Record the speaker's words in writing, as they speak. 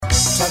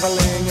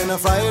a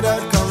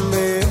fried-out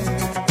combi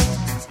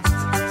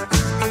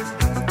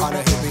on a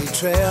hippie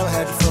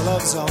trailhead full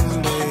of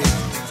zombies.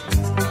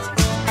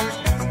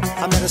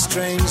 I met a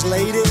strange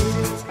lady,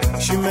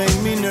 she made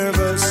me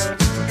nervous.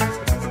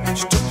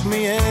 She took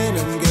me in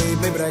and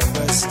gave me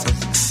breakfast.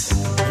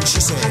 And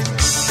she said,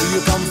 do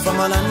you come from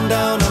a land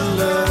down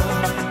under?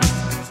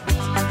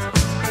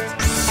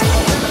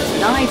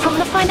 Live from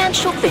the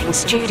Financial Thing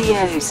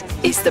Studios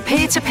is the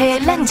Peer-to-Peer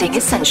Lending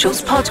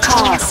Essentials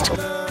podcast.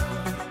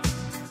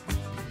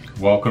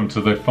 Welcome to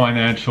the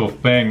Financial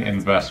Thing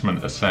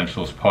Investment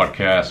Essentials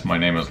podcast. My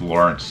name is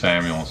Lawrence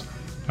Samuels.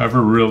 I have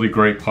a really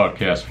great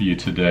podcast for you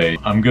today.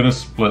 I'm going to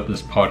split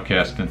this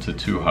podcast into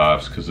two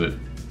halves because it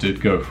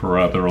did go for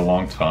rather a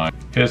long time.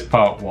 Here's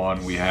part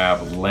one. We have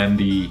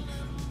Lendi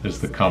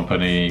is the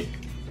company.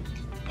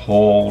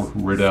 Paul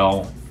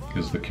Riddell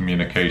is the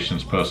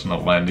communications person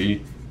at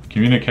Lendi.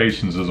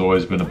 Communications has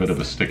always been a bit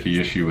of a sticky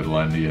issue with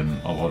Lendi, and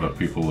a lot of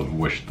people have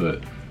wished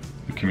that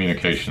the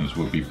communications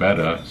would be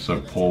better,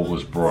 so Paul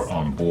was brought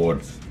on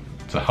board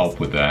to help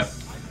with that.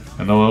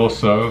 And then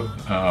also,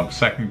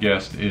 second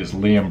guest is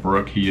Liam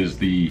Brook. He is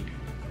the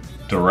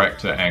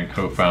director and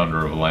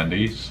co-founder of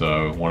Lendi,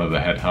 so one of the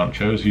head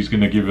honchos. He's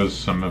going to give us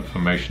some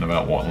information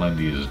about what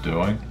Lendi is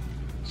doing,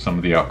 some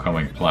of the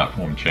upcoming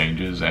platform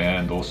changes,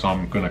 and also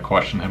I'm going to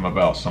question him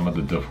about some of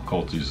the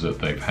difficulties that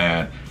they've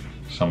had,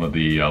 some of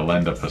the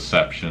lender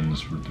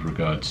perceptions with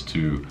regards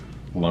to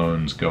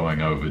loans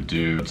going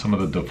overdue, some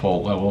of the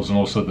default levels, and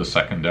also the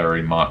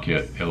secondary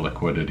market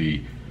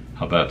illiquidity,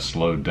 how that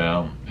slowed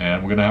down.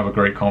 And we're going to have a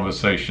great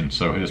conversation.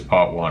 So here's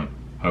part one.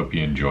 Hope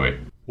you enjoy.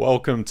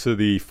 Welcome to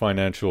the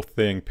Financial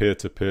Thing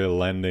Peer-to-Peer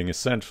Lending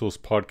Essentials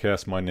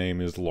podcast. My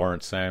name is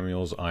Lawrence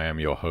Samuels. I am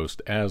your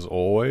host as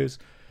always.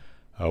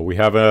 We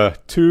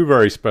have two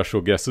very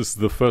special guests. This is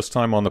the first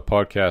time on the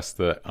podcast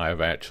that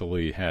I've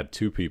actually had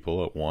two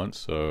people at once.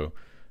 So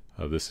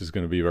this is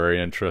going to be very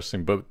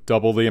interesting, but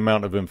double the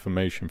amount of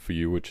information for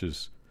you, which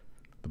is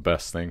the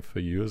best thing for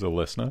you as a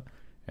listener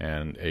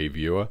and a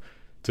viewer.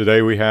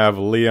 Today we have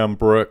Liam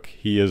Brook.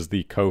 He is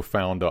the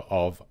co-founder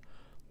of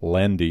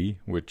Lendi,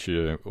 which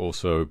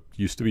also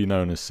used to be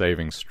known as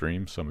Saving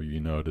Stream. Some of you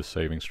know it as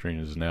Saving Stream,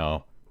 is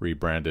now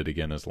rebranded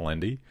again as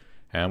Lendi.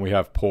 And we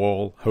have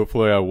Paul,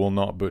 hopefully I will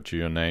not butcher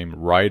your name,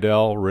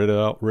 Riddell,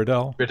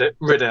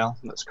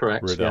 that's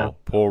correct. Riddell, yeah.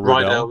 Paul Riddell.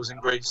 Riddell was in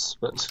Greece,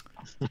 but...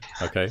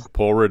 Okay,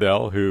 Paul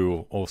Riddell,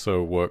 who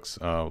also works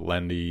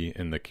Lendi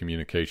in the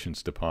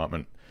communications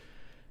department.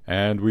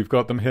 And we've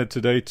got them here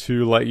today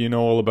to let you know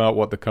all about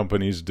what the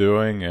company's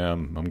doing.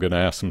 I'm going to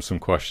ask them some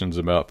questions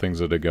about things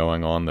that are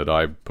going on that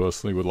I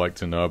personally would like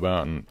to know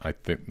about. And I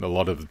think a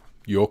lot of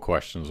your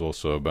questions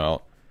also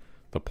about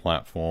the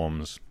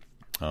platforms,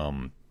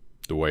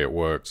 the way it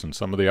works, and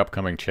some of the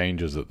upcoming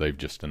changes that they've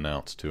just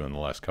announced too in the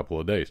last couple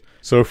of days.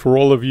 So for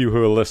all of you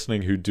who are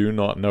listening who do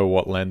not know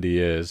what Lendi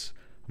is,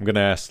 I'm going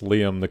to ask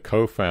Liam, the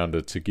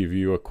co-founder, to give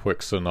you a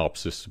quick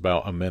synopsis,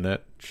 about a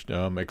minute,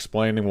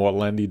 explaining what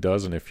Lendi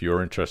does, and if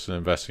you're interested in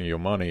investing your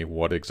money,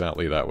 what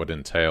exactly that would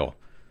entail.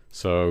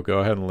 So go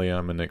ahead,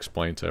 Liam, and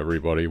explain to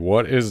everybody,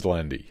 what is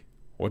Lendi?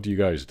 What do you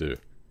guys do?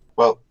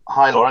 Well,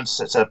 hi, Lawrence.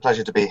 It's a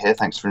pleasure to be here.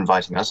 Thanks for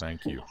inviting us.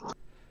 Thank you.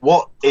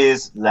 What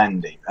is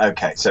Lendi?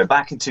 Okay, so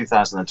back in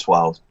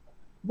 2012,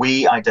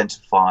 we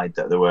identified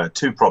that there were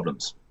two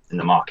problems in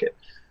the market.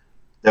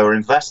 There were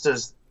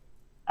investors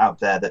out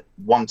there that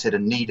wanted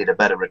and needed a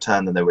better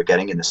return than they were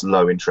getting in this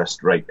low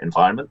interest rate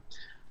environment.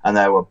 And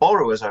there were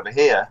borrowers over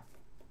here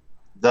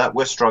that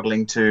were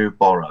struggling to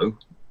borrow,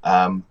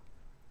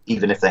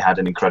 even if they had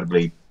an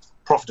incredibly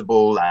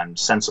profitable and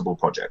sensible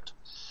project,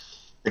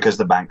 because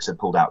the banks had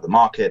pulled out of the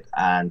market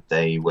and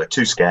they were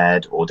too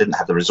scared or didn't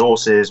have the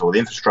resources or the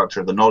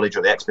infrastructure, the knowledge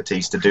or the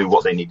expertise to do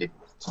what they needed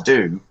to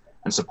do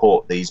and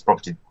support these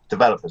property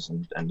developers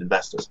and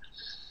investors.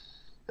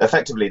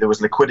 Effectively, there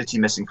was liquidity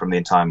missing from the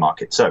entire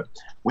market. So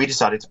we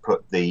decided to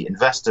put the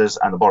investors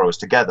and the borrowers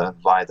together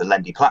via the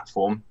Lendi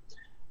platform,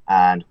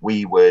 and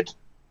we would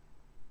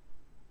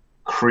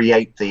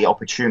create the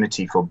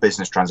opportunity for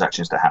business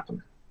transactions to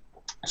happen.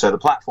 So the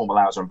platform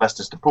allows our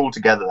investors to pool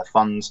together their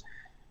funds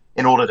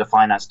in order to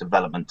finance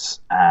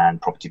developments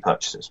and property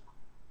purchases.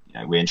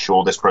 We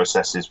ensure this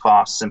process is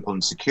fast, simple,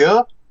 and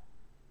secure,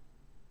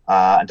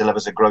 and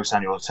delivers a gross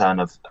annual return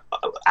of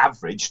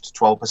averaged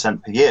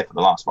 12% per year for the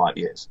last 5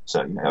 years.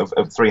 So,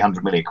 over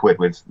 300 million quid,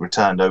 we've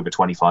returned over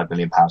 25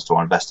 million pounds to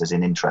our investors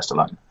in interest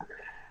alone.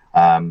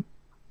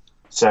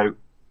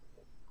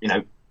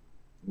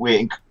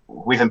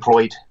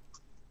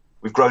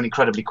 We've grown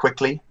incredibly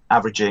quickly,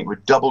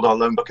 we've doubled our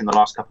loan book in the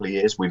last couple of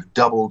years. We've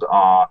doubled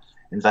our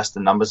investor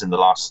numbers in the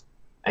last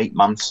 8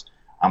 months,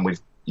 and we're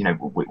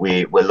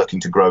looking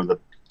to grow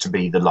to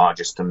be the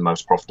largest and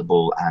most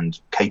profitable and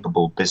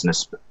capable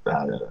business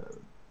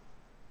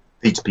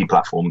P2P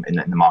platform in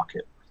the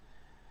market.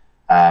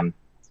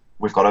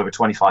 We've got over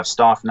 25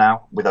 staff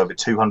now with over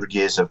 200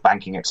 years of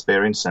banking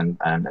experience, and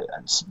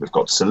we've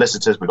got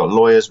solicitors, we've got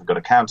lawyers, we've got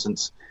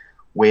accountants.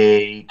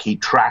 We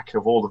keep track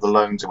of all of the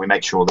loans, and we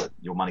make sure that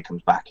your money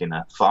comes back in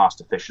a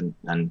fast, efficient,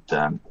 and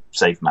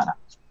safe manner.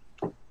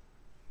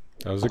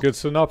 That was a good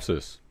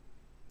synopsis.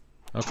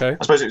 Okay.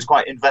 I suppose it was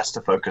quite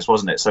investor focused,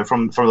 wasn't it? So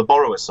from the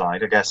borrower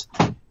side, I guess,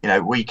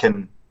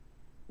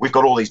 we've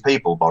got all these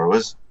people,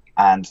 borrowers,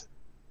 and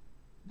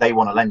they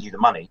want to lend you the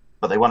money,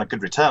 but they want a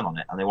good return on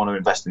it, and they want to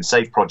invest in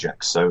safe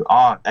projects. So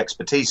our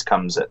expertise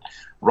comes at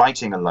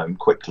writing a loan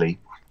quickly,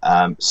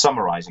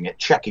 summarizing it,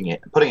 checking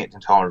it, putting it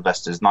into our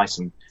investors nice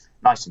and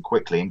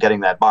quickly, and getting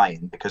their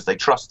buy-in because they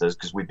trust us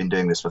because we've been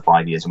doing this for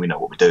 5 years and we know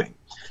what we're doing.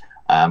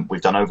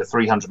 We've done over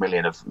 300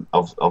 million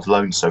of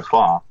loans so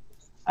far.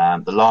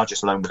 The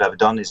largest loan we've ever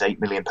done is £8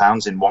 million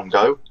in one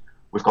go.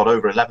 We've got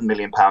over £11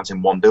 million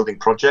in one building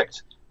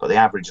project, but the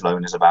average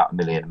loan is about £1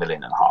 million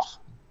and a half.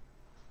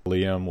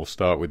 Liam, we'll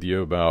start with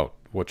you. About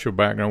what's your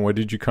background? Where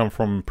did you come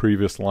from?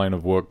 Previous line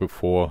of work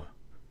before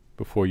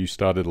you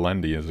started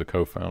Lendy as a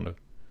co-founder?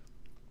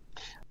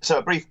 So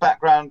a brief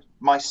background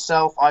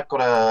myself. I've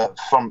got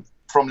from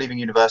leaving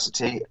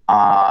university,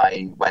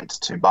 I went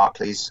to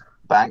Barclays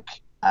Bank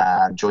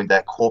and joined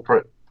their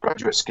corporate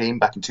graduate scheme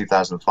back in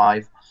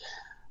 2005.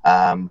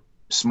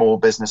 Small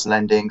business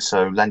lending,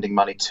 so lending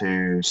money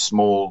to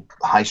small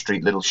high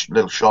street little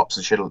shops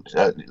and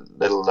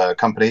little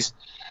companies.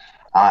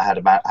 I had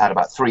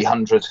about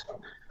 300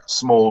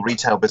 small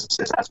retail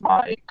businesses as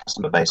my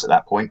customer base at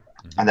that point,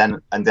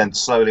 and then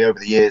slowly over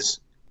the years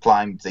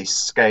climbed the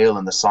scale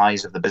and the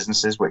size of the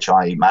businesses which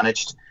I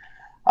managed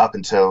up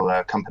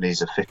until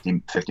companies of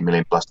 50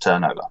 million plus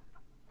turnover.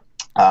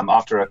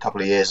 After a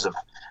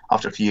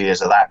few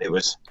years of that, it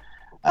was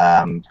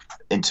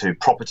into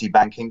property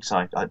banking.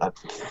 So I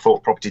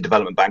thought property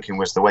development banking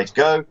was the way to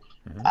go.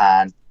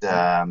 And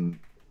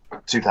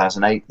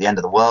 2008, the end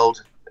of the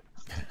world,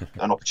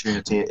 an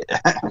opportunity in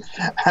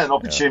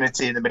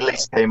the Middle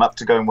East came up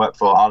to go and work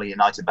for Al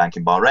United Bank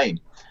in Bahrain,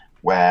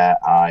 where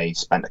I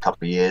spent a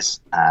couple of years,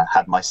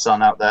 had my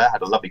son out there,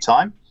 had a lovely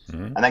time,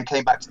 and then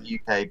came back to the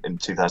UK in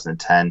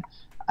 2010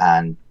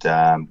 and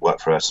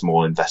worked for a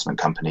small investment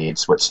company in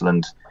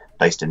Switzerland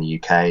based in the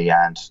UK,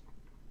 and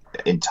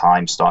in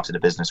time started a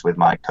business with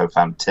my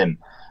co-founder Tim,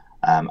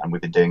 and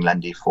we've been doing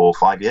Lendy for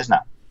 5 years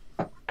now.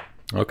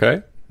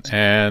 Okay.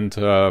 And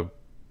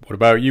what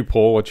about you,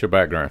 Paul? What's your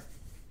background?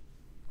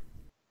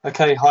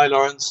 Okay, hi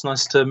Lawrence,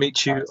 nice to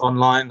meet you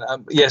online.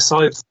 Yes,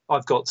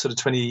 I've got sort of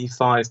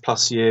 25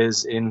 plus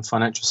years in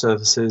financial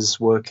services,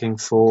 working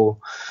for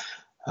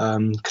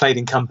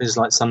Canadian companies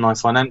like Sunlight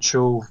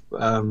Financial,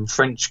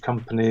 French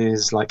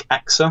companies like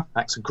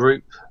AXA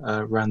Group,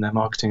 ran their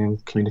marketing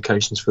and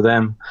communications for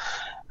them,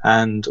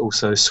 and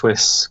also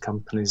Swiss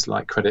companies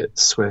like Credit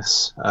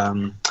Suisse.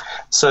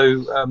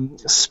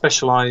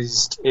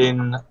 Specialised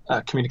in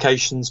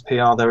communications,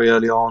 PR very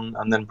early on,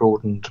 and then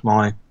broadened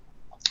my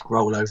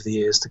role over the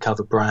years to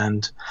cover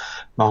brand,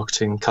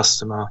 marketing,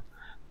 customer,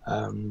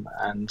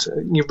 and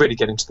you really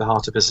get into the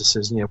heart of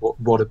businesses.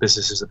 What a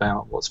business is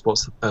about, what's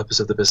the purpose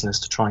of the business,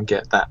 to try and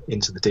get that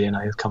into the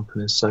DNA of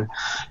companies. So,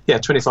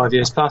 25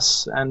 years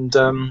plus, and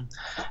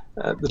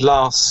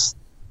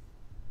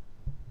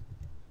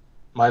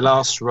my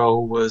last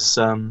role was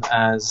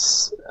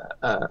as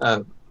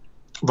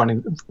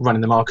running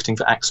the marketing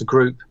for AXA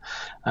Group,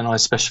 and I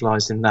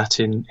specialised in that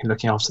in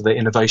looking after the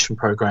innovation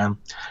program,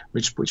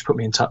 which put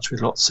me in touch with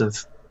lots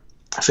of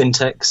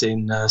fintechs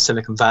in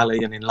Silicon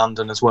Valley and in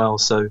London as well.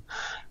 So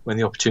when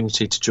the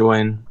opportunity to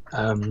join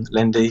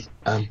Lendy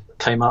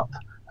came up,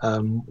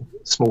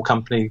 small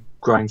company,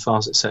 growing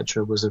fast,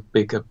 etc., was a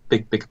big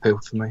appeal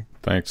for me.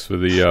 Thanks for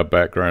the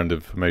background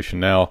information.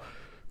 Now,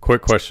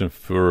 quick question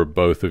for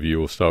both of you.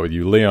 We'll start with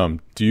you.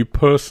 Liam, do you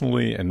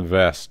personally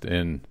invest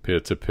in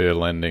peer-to-peer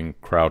lending,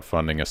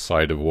 crowdfunding,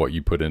 aside of what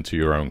you put into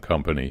your own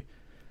company?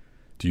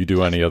 Do you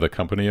do any other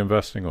company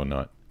investing or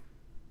not?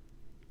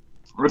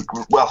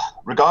 Well,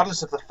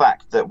 regardless of the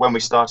fact that when we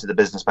started the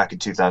business back in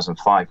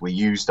 2005, we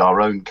used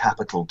our own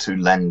capital to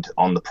lend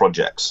on the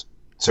projects.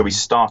 So we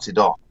started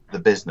off the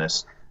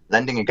business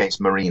lending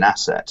against marine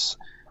assets,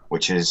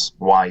 which is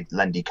why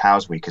Lendy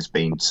Cows Week has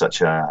been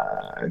such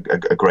a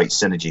great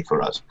synergy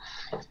for us.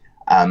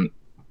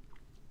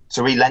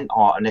 So we lent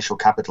our initial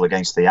capital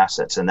against the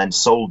assets and then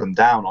sold them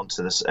down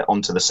onto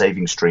the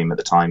Saving Stream at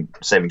the time,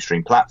 Saving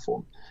Stream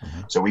platform.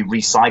 So we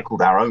recycled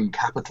our own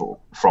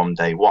capital from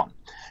day one.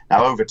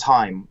 Now, over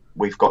time,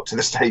 we've got to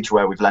the stage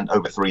where we've lent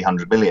over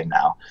 300 million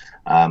now.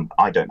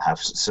 I don't have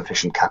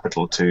sufficient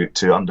capital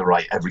to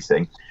underwrite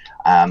everything.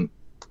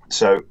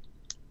 So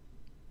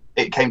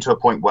it came to a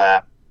point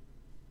where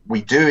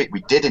we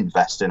did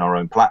invest in our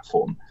own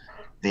platform.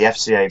 The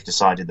FCA have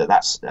decided that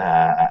that's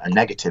a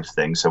negative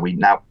thing, so we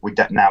now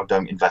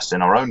don't invest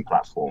in our own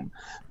platform.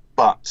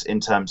 But in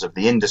terms of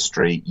the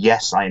industry,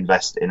 yes, I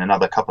invest in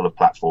another couple of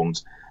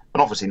platforms, but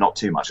obviously not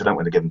too much. I don't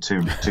want to give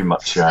them too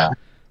much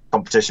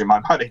competition. My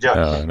money,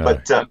 no.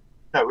 But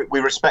no, we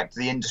respect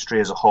the industry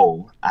as a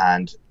whole,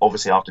 and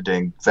obviously after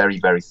doing very,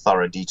 very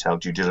thorough,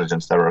 detailed due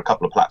diligence, there are a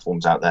couple of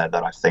platforms out there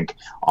that I think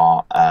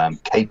are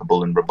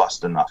capable and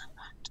robust enough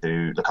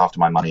to look after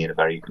my money in a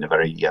very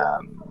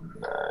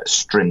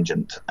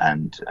stringent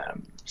and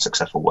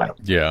successful way.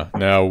 Yeah.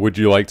 Now, would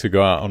you like to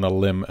go out on a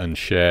limb and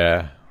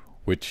share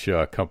which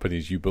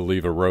companies you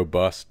believe are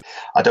robust?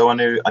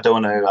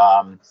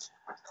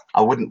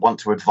 I wouldn't want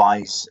to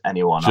advise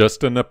anyone.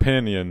 Just an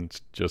opinion.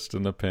 Just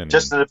an opinion.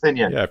 Just an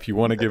opinion. Yeah, if you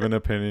want to give an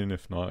opinion.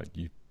 If not,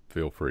 you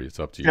feel free. It's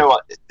up to you. You know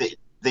what?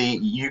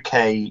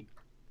 The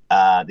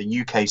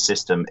UK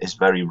system is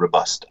very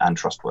robust and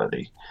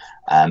trustworthy.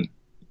 And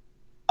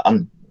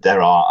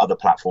there are other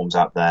platforms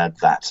out there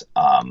that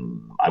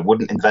I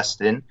wouldn't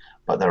invest in,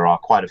 but there are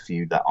quite a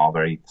few that are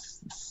very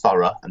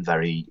thorough and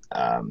very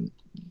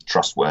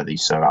trustworthy.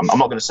 So I'm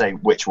not going to say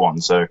which one,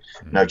 so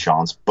no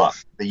chance. But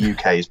the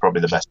UK is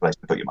probably the best place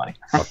to put your money.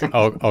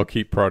 I'll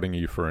keep prodding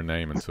you for a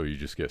name until you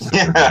just get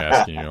sick of me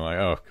asking you. Like,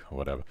 oh,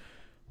 whatever.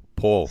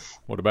 Paul,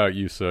 what about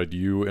you, sir? Do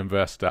you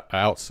invest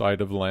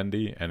outside of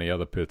Lendy? Any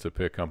other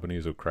peer-to-peer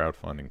companies or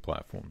crowdfunding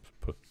platforms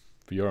for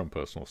your own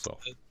personal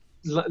self?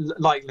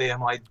 Like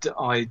Liam,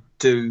 I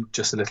do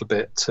just a little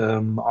bit.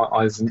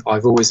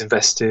 I've always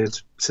invested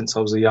since I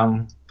was a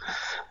young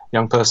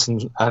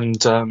person,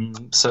 and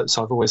so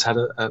I've always had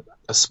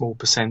a small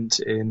percent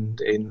in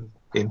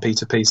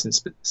P2P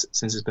since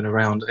it's been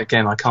around.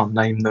 Again, I can't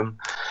name them.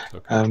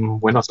 Okay.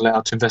 We're not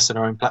allowed to invest in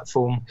our own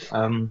platform.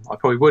 I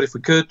probably would if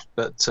we could,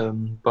 but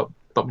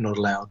we're not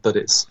allowed. But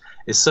it's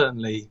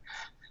certainly,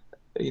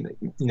 you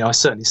know, I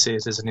certainly see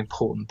it as an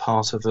important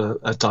part of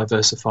a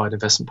diversified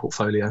investment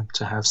portfolio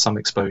to have some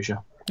exposure.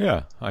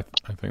 Yeah, I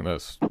think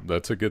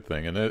that's a good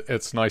thing, and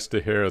it's nice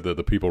to hear that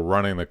the people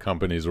running the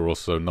companies are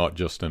also not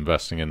just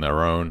investing in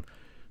their own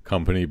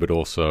company, but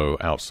also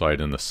outside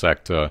in the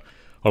sector.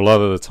 A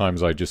lot of the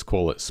times I just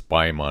call it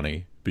spy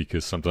money,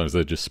 because sometimes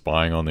they're just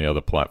spying on the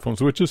other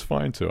platforms, which is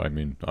fine too. I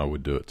mean, I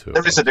would do it too.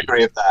 There is a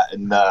degree of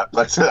that,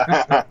 but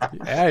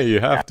yeah, you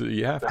have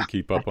to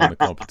keep up on the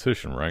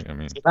competition, right? I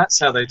mean, that's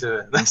how they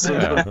do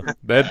it.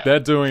 They're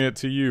doing it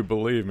to you,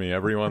 believe me.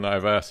 Everyone that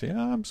I've asked,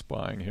 I'm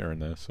spying here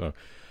and there. So,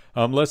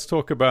 let's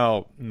talk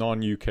about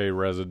non-UK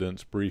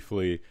residents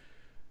briefly.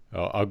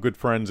 Our good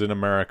friends in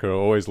America are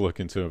always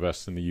looking to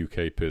invest in the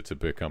UK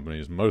peer-to-peer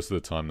companies. Most of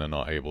the time, they're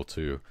not able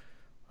to.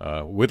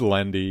 With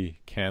Lendy,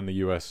 can the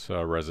U.S.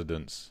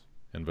 Residents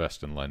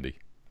invest in Lendy?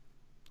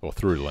 Or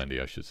through Lendy,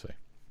 I should say.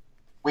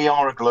 We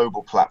are a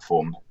global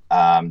platform.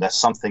 There's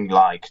something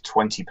like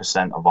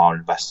 20% of our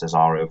investors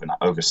are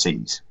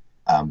overseas.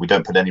 We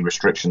don't put any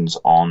restrictions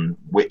on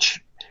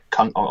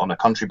on a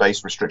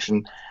country-based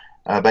restriction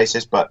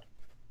basis, but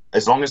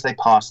as long as they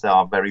pass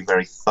our very,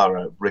 very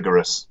thorough,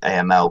 rigorous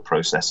AML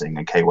processing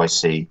and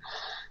KYC,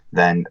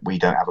 then we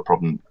don't have a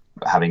problem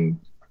having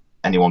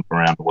anyone from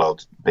around the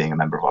world being a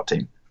member of our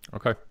team.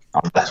 Okay.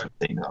 Our investment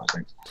team, I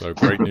think. So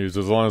great news.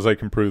 As long as they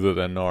can prove that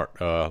they're not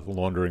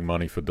laundering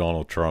money for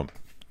Donald Trump,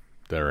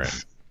 they're in.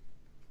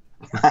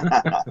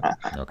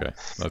 Okay,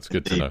 that's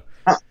good to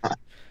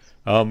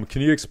know.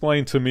 Can you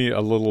explain to me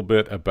a little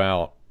bit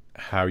about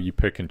how you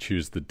pick and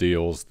choose the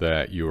deals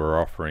that you are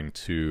offering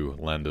to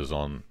lenders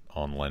on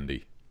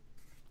Lendy?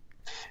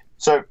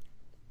 So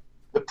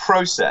the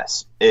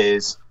process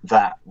is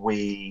that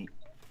we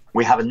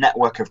have a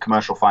network of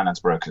commercial finance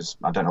brokers.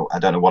 I don't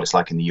know what it's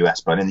like in the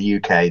US, but in the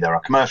UK there are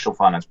commercial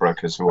finance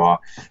brokers who are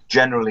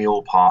generally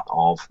all part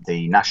of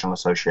the National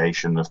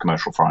Association of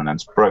Commercial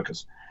Finance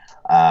Brokers.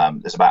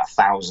 There's about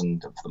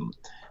 1,000 of them.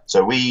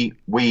 So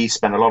we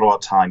spend a lot of our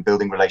time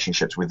building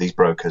relationships with these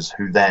brokers,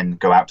 who then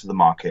go out to the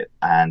market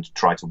and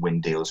try to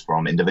win deals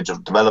from individual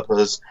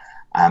developers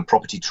and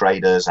property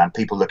traders and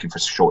people looking for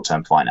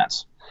short-term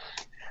finance.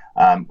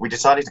 We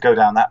decided to go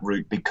down that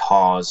route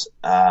because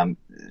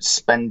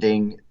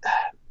spending,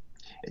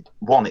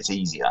 one, it's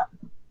easier,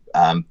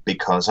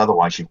 because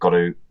otherwise you've got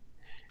to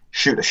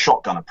shoot a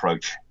shotgun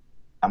approach.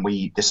 And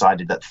we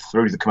decided that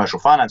through the commercial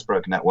finance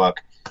broker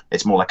network,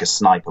 it's more like a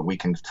sniper. We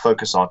can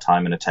focus our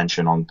time and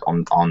attention on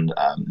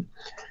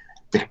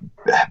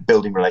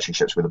building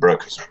relationships with the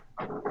brokers,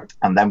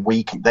 and then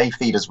they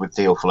feed us with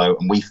deal flow,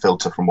 and we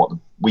filter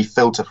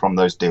from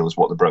those deals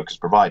what the brokers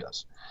provide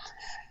us.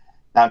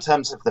 Now, in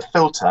terms of the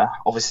filter,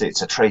 obviously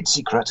it's a trade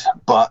secret,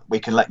 but we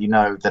can let you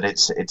know that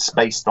it's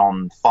based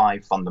on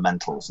 5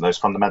 fundamentals. And those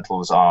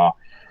fundamentals are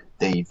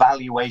the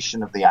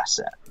valuation of the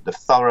asset,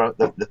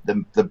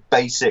 the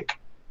basic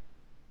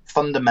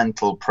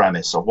fundamental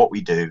premise of what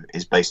we do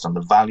is based on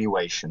the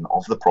valuation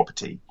of the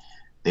property,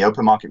 the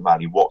open market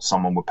value, what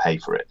someone would pay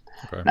for it.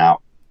 Okay. Now,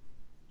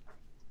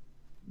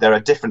 there are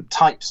different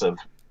types of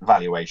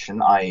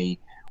valuation, i.e.,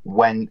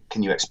 when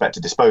can you expect to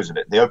dispose of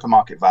it? The open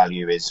market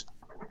value is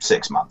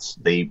 6 months,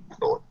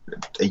 or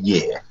a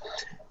year.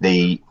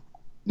 The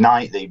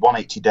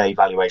 180-day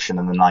valuation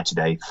and the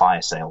 90-day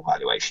fire sale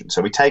valuation.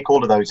 So we take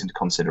all of those into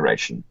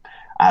consideration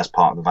as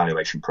part of the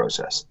valuation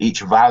process.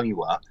 Each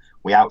valuer,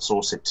 we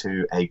outsource it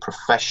to a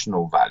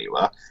professional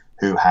valuer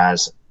who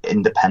has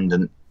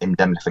independent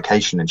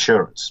indemnification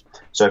insurance.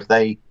 So if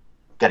they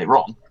get it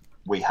wrong,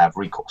 we have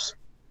recourse.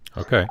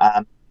 Okay.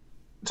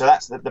 So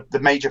that's the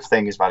major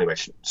thing is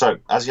valuation. So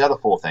as the other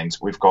 4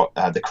 things, we've got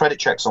the credit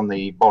checks on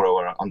the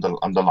borrower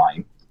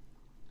underlying.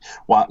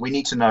 Well, we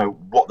need to know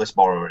what this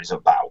borrower is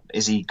about.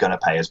 Is he going to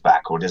pay us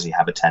back, or does he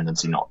have a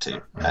tendency not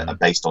to,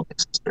 based on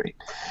his history?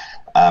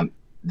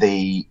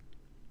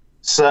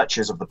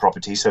 searches of the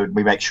property, so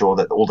we make sure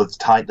that all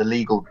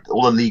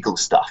the legal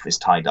stuff is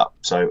tied up.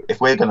 So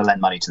if we're going to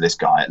lend money to this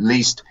guy, at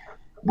least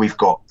we've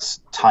got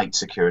tight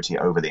security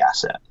over the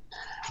asset.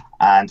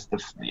 And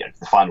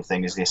the final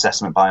thing is the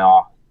assessment by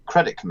our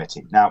credit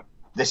committee. Now,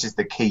 this is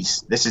the key.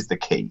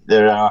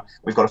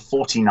 We've got a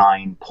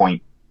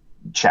 49-point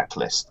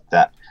checklist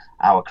that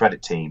our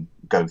credit team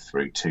go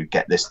through to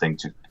get this thing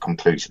to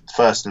conclusion.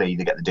 Firstly,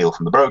 they get the deal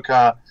from the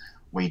broker.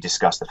 We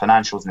discuss the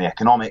financials and the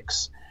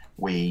economics.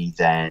 We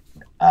then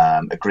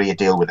agree a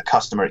deal with the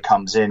customer. It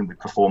comes in. We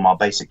perform our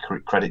basic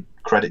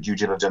credit due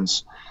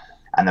diligence,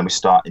 and then we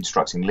start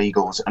instructing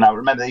legals. And now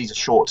remember, these are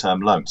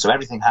short-term loans, so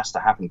everything has to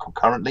happen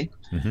concurrently.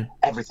 Mm-hmm.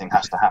 Everything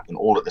has to happen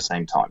all at the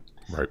same time.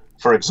 Right.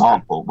 For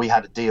example, we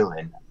had a deal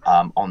in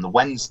on the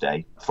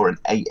Wednesday for an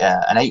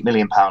 £8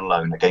 million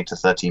loan against a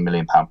 £13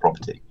 million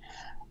property.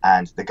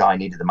 And the guy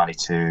needed the money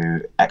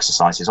to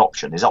exercise his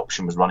option. His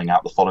option was running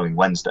out the following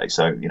Wednesday.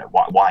 So,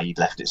 why he'd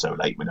left it so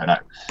late, we don't know.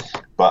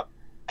 But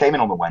came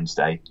in on the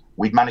Wednesday.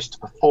 We'd managed to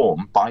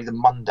perform by the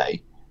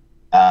Monday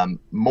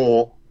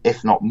more,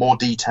 if not more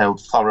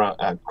detailed, thorough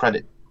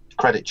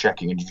credit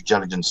checking and due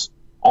diligence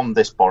on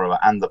this borrower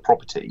and the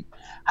property,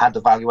 had the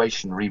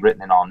valuation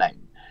rewritten in our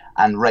name,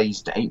 and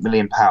raised £8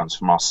 million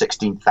from our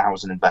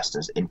 16,000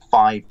 investors in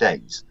 5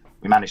 days.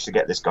 We managed to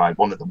get this guy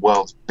one of the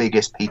world's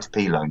biggest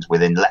P2P loans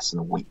within less than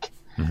a week.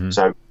 Mm-hmm.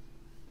 So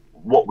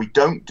what we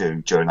don't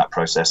do during that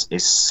process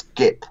is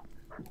skip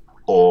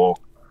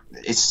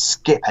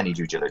any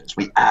due diligence.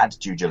 We add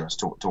due diligence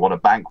to what a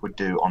bank would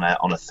do on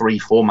a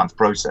 3-4 month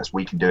process.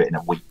 We can do it in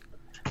a week.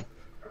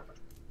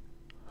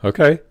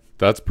 Okay,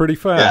 that's pretty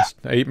fast.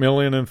 Yeah. 8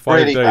 million in 5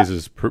 really days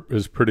is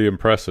pretty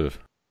impressive.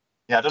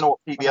 Yeah, I don't know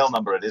what PBL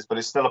number it is, but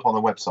it's still up on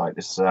the website.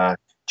 This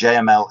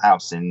JML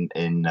House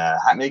in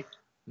Hackney.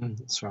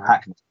 That's right.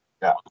 Hackney.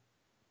 Yeah.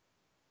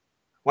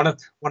 One of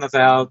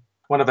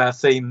our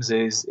themes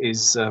is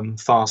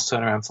fast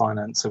turnaround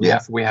finance. So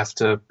we have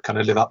to kind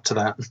of live up to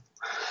that.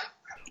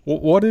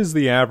 What is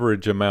the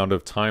average amount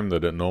of time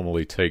that it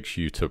normally takes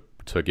you to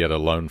get a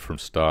loan from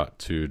start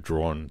to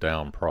drawn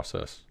down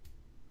process?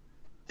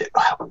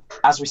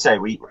 As we say,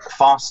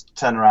 fast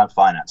turnaround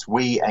finance.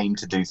 We aim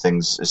to do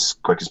things as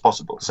quick as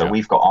possible. So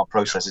we've got our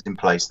processes in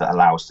place that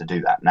allow us to do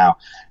that. Now,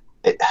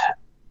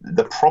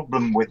 the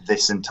problem with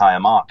this entire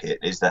market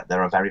is that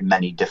there are very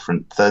many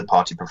different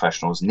third-party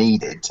professionals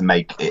needed to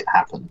make it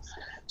happen.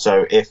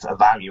 So if a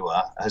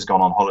valuer has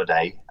gone on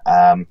holiday,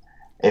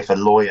 if a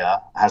lawyer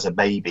has a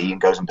baby and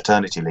goes on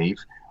paternity leave,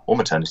 or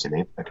maternity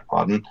leave, beg your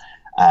pardon,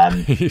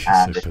 and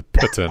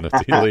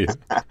paternity leave.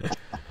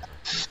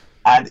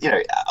 And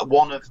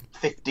one of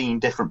 15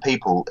 different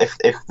people. If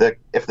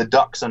the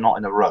ducks are not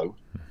in a row,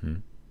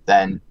 mm-hmm.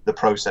 then the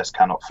process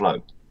cannot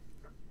flow.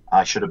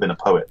 I should have been a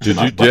poet. Did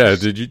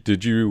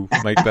you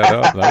make that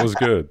up? That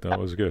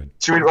was good.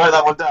 Should we write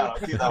that one down? I'll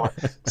keep that one.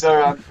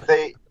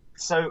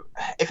 So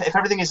if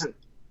everything isn't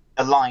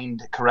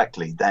aligned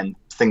correctly, then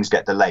things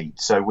get delayed.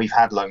 So we've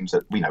had loans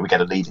that we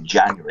get a lead in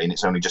January and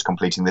it's only just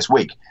completing this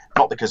week.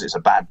 Not because it's a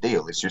bad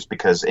deal, it's just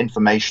because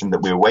information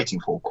that we were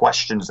waiting for,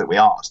 questions that we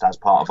asked as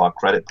part of our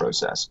credit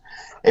process,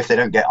 if they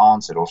don't get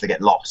answered, or if they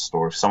get lost,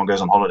 or if someone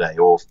goes on holiday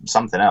or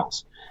something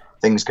else,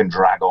 things can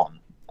drag on.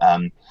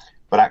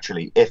 But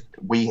actually, if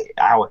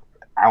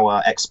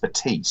our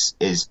expertise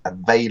is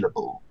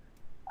available,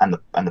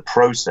 and the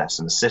process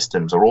and the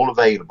systems are all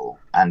available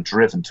and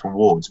driven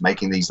towards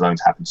making these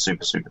loans happen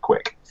super, super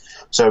quick.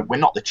 So we're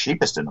not the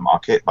cheapest in the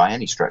market by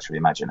any stretch of the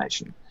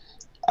imagination.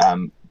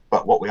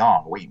 But what we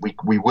are, we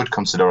would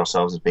consider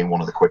ourselves as being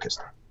one of the quickest.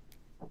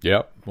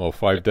 Yeah. Well,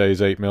 5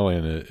 days, 8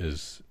 million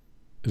is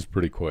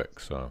pretty quick.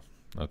 So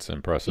that's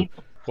impressive.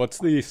 What's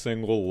the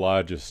single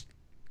largest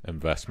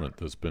investment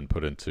that's been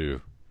put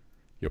into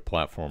your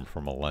platform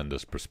from a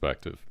lender's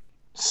perspective?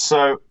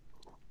 So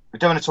we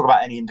don't want to talk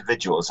about any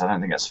individuals. I don't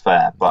think that's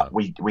fair, but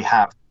we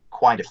have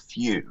quite a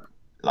few,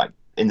 like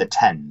in the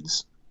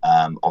tens,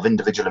 of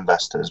individual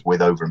investors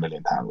with over £1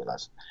 million with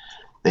us.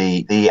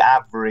 The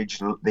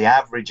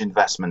average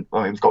investment.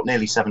 Well, we've got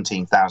nearly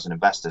 17,000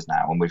 investors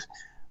now, and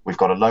we've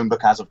got a loan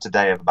book as of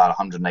today of about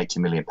 £180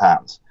 million.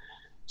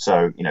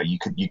 So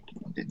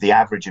the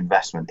average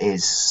investment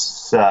is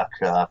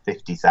circa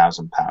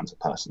 £50,000 a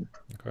person.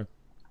 Okay.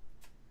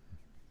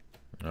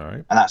 All right.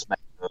 And that's made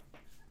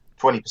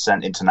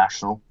 20%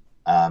 international,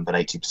 but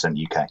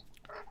 80% UK.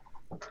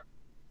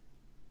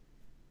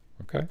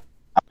 Okay.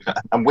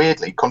 And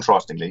weirdly,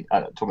 contrastingly,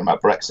 talking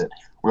about Brexit,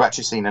 we've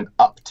actually seen an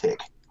uptick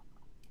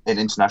in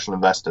international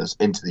investors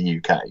into the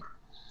UK.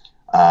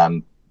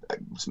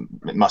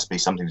 It must be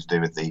something to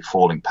do with the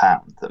falling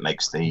pound that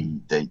makes the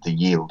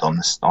yield on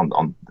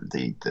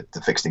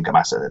the fixed income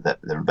asset that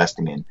they're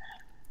investing in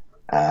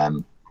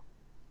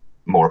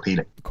more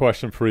appealing.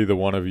 Question for either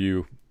one of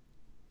you.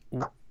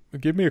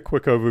 Give me a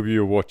quick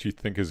overview of what you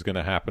think is going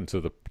to happen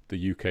to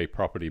the UK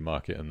property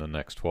market in the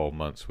next 12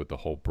 months with the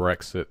whole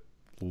Brexit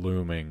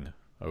looming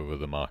over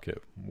the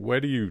market. Where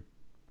do you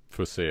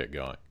foresee it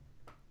going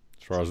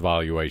as far as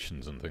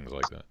valuations and things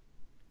like that?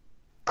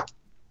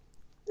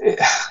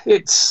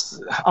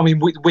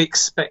 We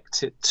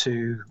expect it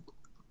to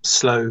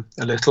slow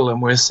a little,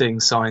 and we're seeing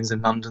signs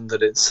in London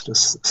that it's sort of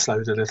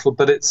slowed a little.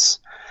 But it's,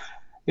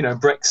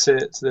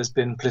 Brexit. There's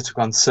been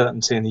political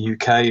uncertainty in the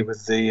UK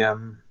with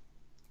the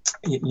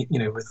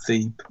with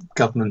the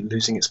government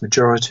losing its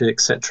majority,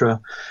 etc.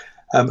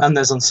 And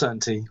there's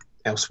uncertainty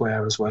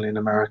elsewhere as well in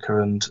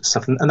America and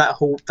stuff, and that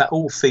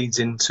all feeds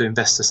into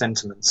investor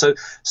sentiment. So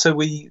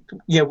we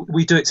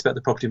do expect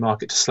the property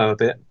market to slow a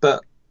bit,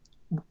 but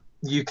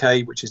the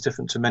UK, which is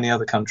different to many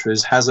other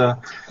countries, has a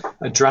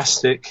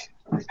drastic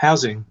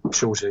housing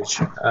shortage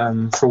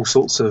for all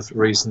sorts of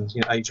reasons,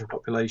 aging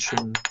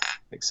population,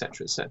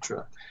 etc.,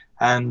 etc.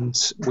 And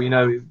we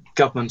know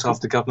government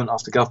after government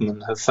after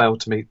government have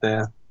failed to meet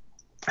their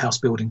house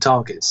building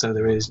targets. So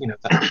there is,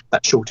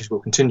 that shortage will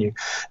continue.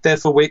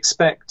 Therefore, we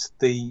expect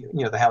the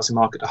housing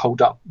market to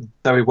hold up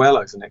very well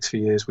over the next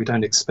few years. We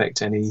don't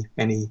expect any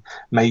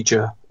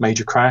major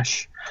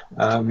crash.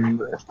 So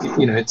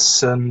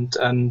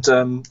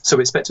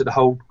we expect it to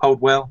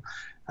hold well,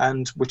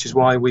 and which is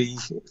why we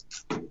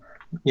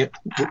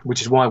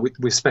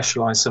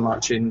specialise so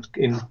much in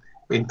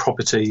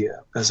property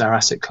as our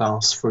asset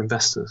class for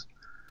investors.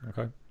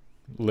 Okay,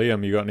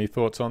 Liam, you got any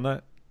thoughts on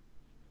that?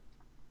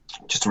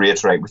 Just to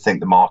reiterate, we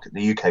think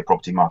the UK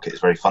property market is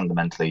very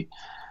fundamentally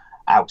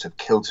out of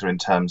kilter in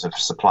terms of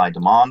supply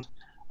demand.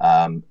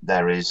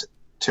 There is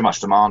too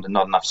much demand and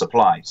not enough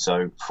supply.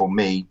 So for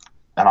me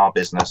and our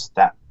business,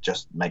 that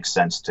just makes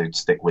sense to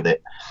stick with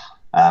it,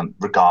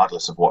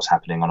 regardless of what's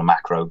happening on a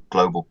macro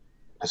global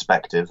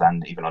perspective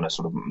and even on a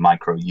sort of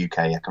micro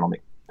UK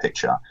economic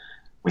picture.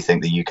 We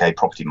think the UK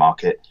property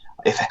market,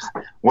 if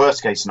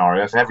worst case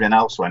scenario, if everything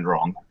else went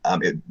wrong,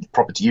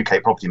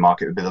 UK property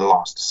market would be the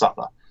last to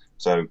suffer.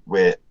 So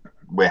we're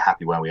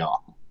happy where we are.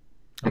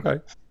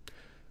 Okay.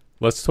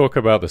 Let's talk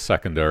about the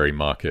secondary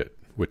market,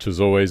 which has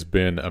always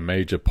been a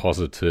major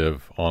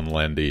positive on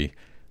Lendy.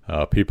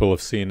 People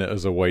have seen it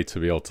as a way to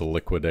be able to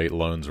liquidate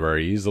loans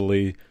very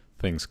easily.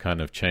 Things kind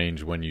of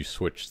change when you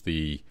switch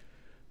the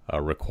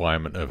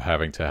requirement of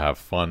having to have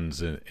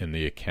funds in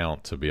the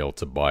account to be able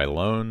to buy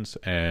loans,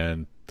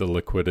 and the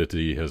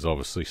liquidity has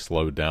obviously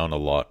slowed down a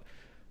lot.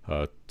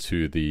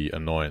 To the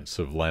annoyance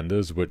of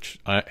lenders, which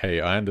I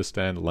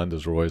understand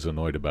lenders are always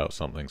annoyed about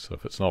something, so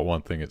if it's not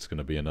one thing, it's going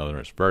to be another.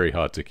 It's very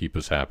hard to keep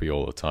us happy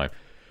all the time.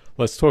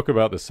 Let's talk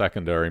about the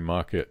secondary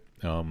market.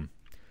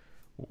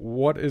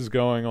 What is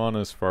going on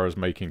as far as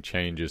making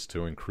changes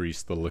to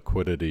increase the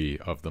liquidity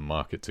of the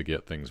market to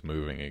get things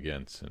moving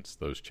again since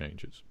those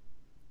changes?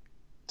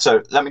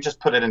 So let me just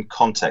put it in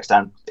context,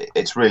 and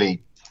it's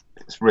really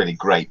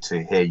great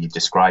to hear you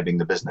describing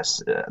the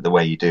business the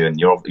way you do, and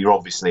you're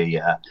obviously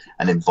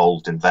an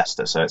involved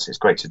investor, so it's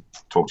great to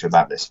talk to you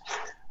about this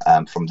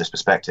from this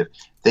perspective.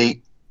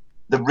 The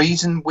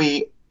reason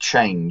we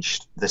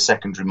changed the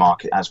secondary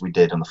market as we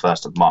did on the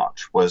 1st of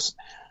March was,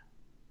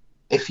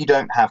 if you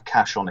don't have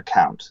cash on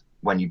account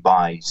when you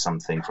buy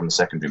something from the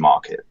secondary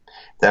market,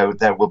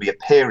 there will be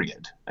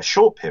a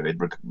short period,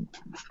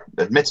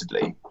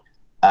 admittedly,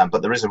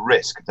 but there is a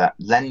risk that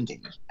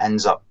Lendy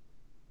ends up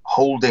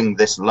holding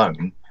this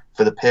loan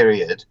for the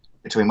period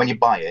between when you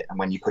buy it and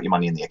when you put your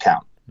money in the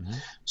account. Mm-hmm.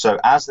 So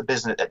as the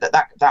business,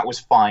 that was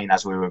fine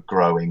as we were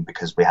growing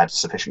because we had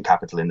sufficient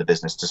capital in the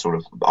business to sort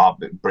of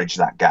bridge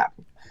that gap.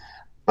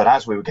 But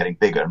as we were getting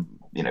bigger,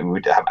 we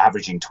were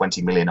averaging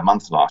 20 million a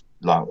month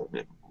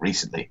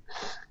recently.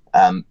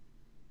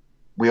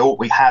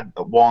 We had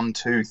 1,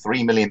 2,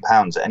 3 million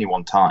pounds at any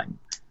one time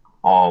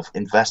of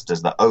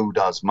investors that owed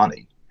us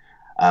money.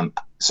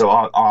 So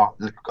our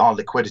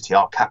liquidity,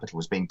 our capital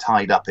was being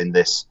tied up in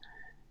this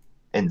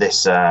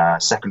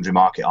secondary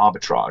market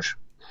arbitrage,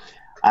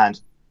 and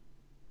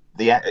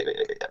I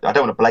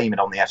don't want to blame it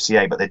on the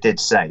FCA, but they did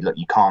say, look,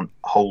 you can't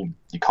hold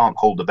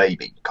the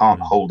baby, you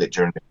can't hold it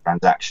during the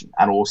transaction,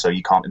 and also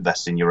you can't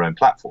invest in your own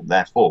platform.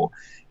 Therefore,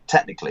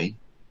 technically,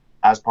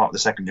 as part of the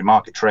secondary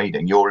market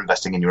trading, you're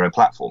investing in your own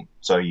platform,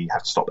 so you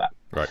have to stop that.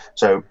 Right.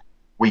 So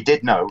we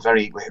did know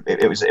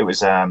it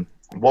was.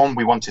 One,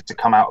 we wanted to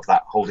come out of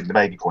that holding the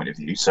baby point of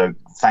view. So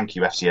thank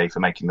you, FCA,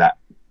 for making that.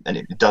 And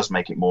it does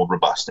make it more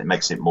robust. It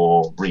makes it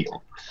more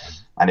real.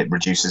 And it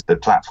reduces the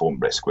platform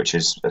risk, which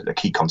is a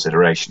key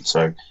consideration.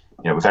 So,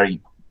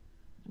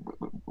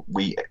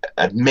 we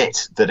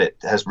admit that it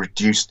has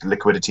reduced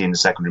liquidity in the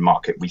secondary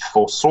market. We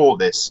foresaw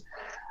this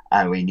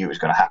and we knew it was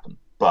going to happen,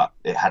 but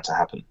it had to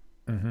happen.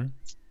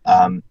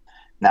 Mm-hmm.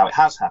 Now it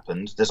has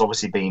happened. There's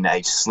obviously been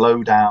a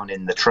slowdown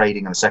in the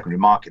trading in the secondary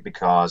market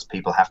because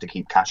people have to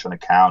keep cash on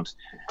account.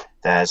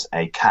 There's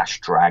a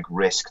cash drag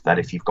risk that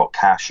if you've got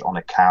cash on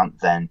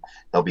account, then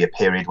there'll be a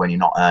period when you're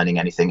not earning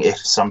anything. If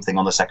something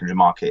on the secondary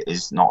market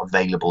is not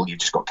available, you've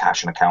just got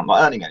cash on account,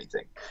 not earning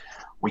anything.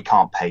 We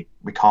can't take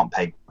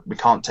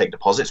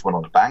deposits. We're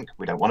not a bank.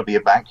 We don't want to be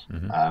a bank.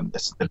 Mm-hmm.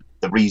 That's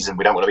the reason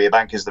we don't want to be a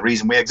bank is the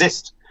reason we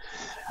exist.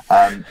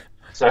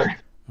 So.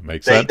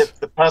 Makes sense.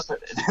 The purpose,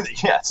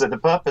 so the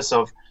purpose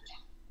of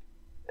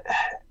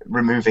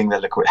removing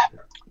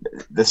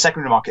the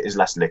secondary market is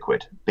less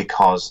liquid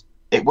because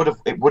it would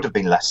have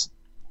been less.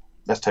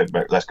 Let's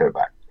go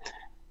back.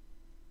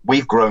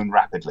 We've grown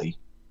rapidly.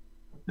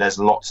 There's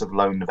lots of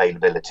loan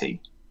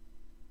availability.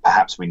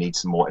 perhaps we need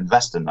some more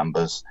investor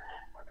numbers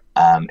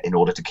in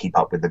order to keep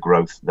up with the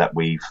growth that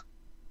we've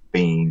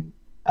been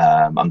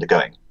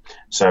undergoing.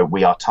 So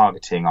we are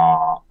targeting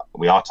our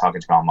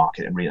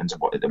market and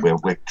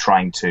we're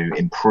trying to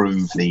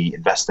improve the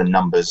investor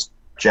numbers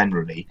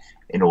generally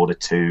in order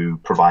to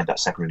provide that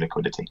secondary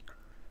liquidity.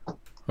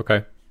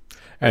 Okay,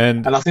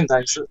 and I think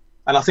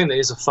there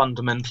is a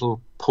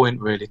fundamental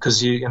point, really,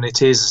 because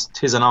it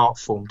is an art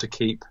form to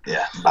keep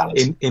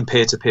balance in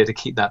peer-to-peer, to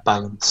keep that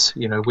balance.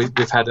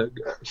 We've had a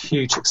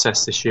huge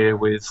success this year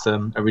with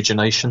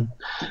origination,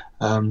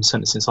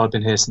 certainly since I've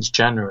been here since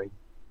January,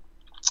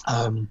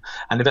 and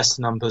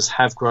investor numbers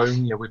have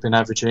grown. We've been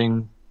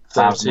averaging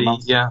 30,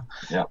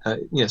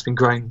 it's been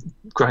growing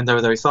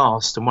very, very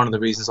fast. And one of the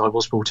reasons I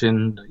was brought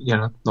in,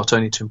 not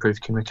only to improve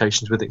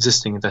communications with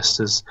existing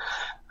investors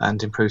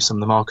and improve some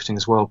of the marketing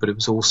as well, but it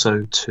was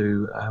also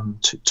to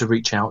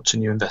reach out to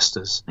new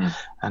investors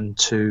and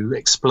to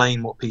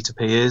explain what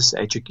P2P is.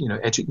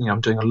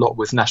 I'm doing a lot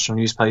with national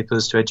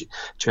newspapers to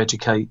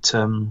educate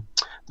the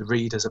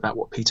readers about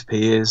what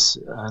P2P is,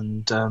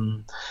 and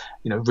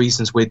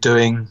reasons we're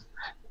doing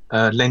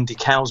Lendy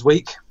Cows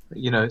Week.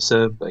 It's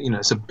a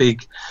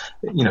big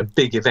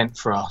event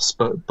for us,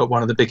 but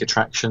one of the big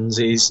attractions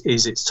is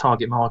its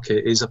target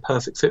market is a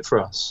perfect fit for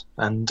us,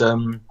 and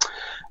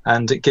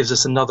it gives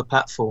us another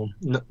platform,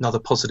 another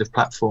positive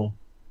platform,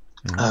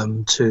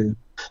 to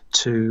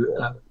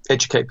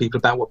educate people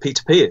about what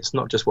P2P is,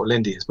 not just what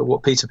Lendy is, but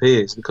what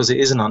P2P is, because it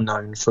is an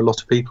unknown for a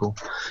lot of people.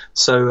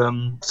 So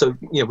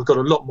we've got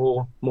a lot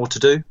more to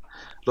do.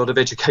 A lot of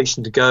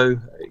education to go.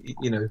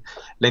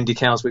 Lendy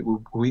Cows Week,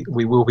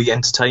 we will be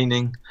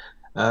entertaining,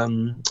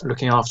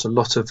 looking after a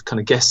lot of kind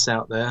of guests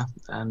out there,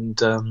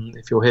 and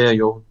if you're here,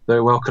 you're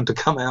very welcome to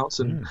come out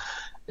and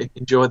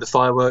enjoy the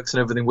fireworks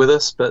and everything with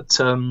us. But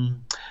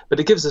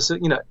it gives us,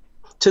 it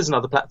is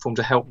another platform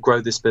to help grow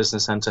this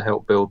business and to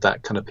help build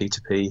that kind of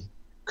P2P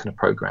kind of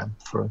program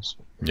for us.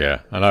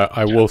 Yeah, and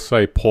I will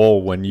say,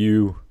 Paul, when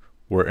you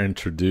were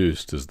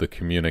introduced as the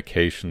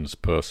communications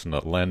person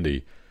at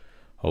Lendy,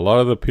 a lot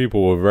of the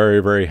people were very,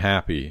 very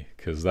happy,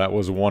 because that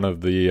was one of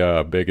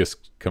the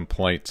biggest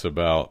complaints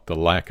about the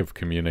lack of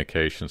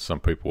communication. Some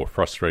people were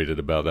frustrated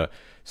about that.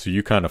 So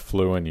you kind of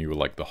flew in, you were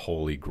like the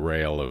holy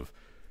grail of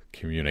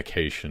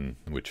communication,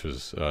 which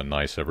was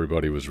nice.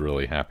 Everybody was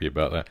really happy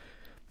about that.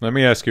 Let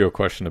me ask you a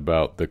question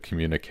about the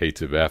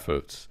communicative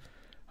efforts.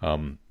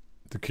 The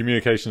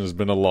communication has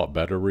been a lot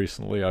better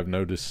recently, I've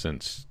noticed,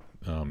 since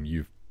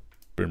you've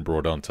been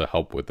brought on to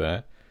help with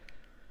that.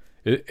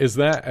 Is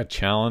that a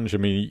challenge? I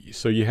mean,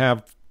 so you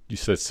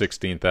said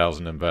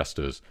 16,000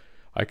 investors.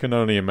 I can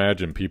only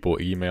imagine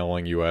people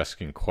emailing you,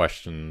 asking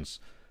questions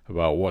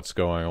about what's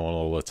going on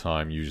all the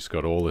time. You just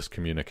got all this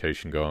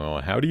communication going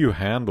on. How do you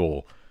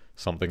handle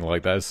something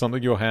like that? Is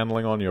something you're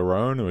handling on your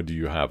own, or do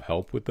you have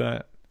help with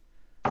that?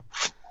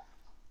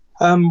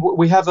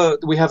 We have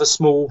a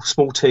small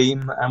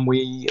team,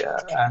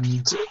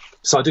 and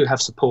so I do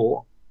have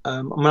support.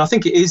 I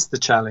think it is the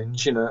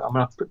challenge.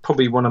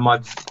 Probably one of my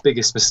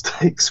biggest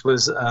mistakes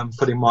was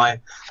putting my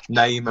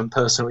name and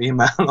personal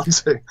email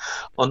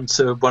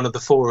onto one of the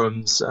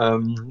forums.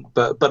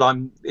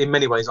 But in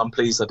many ways I'm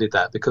pleased I did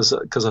that, because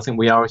I think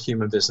we are a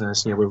human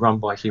business. We're run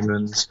by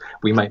humans.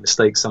 We make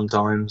mistakes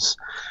sometimes,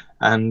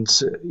 and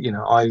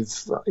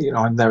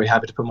I'm very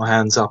happy to put my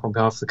hands up on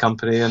behalf of the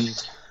company and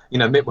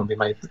admit when we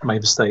made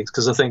mistakes,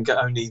 because I think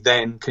only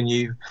then can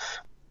you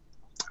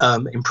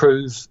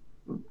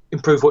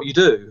improve what you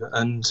do.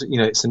 And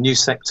it's a new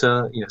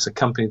sector. It's a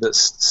company that's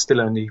still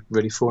only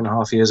really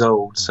 4.5 years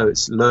old, so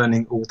it's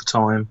learning all the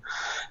time.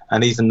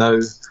 And even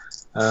though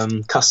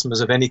customers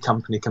of any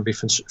company can be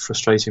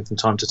frustrating from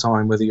time to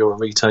time, whether you're a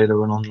retailer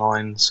or an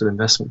online sort of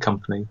investment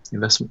company,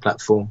 investment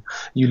platform,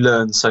 you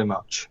learn so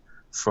much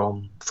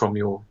from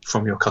your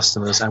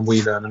customers, and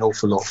we learn an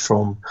awful lot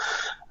from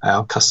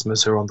our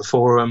customers who are on the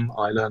forum.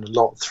 I learn a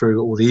lot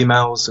through all the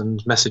emails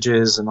and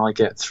messages, and I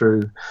get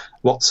through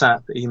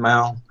WhatsApp,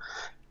 email,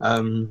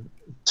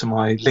 to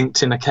my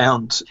LinkedIn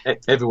account,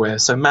 everywhere.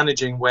 So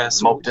managing where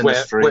some of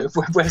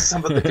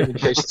the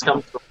communications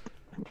come from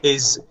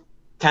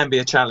can be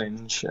a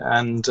challenge,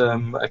 and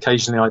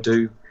occasionally I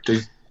do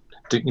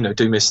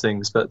miss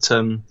things, but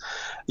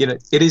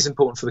it is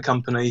important for the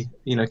company.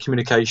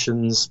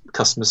 Communications,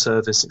 customer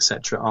service,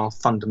 etc., are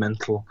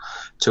fundamental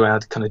to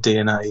our kind of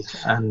DNA.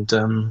 And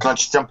can I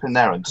just jump in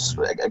there and just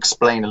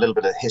explain a little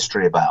bit of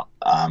history about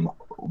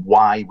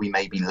why we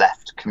maybe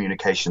left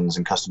communications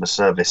and customer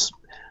service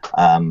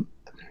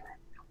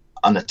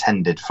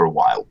unattended for a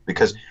while?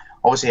 Because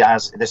obviously,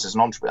 as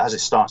it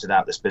started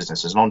out, this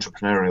business as an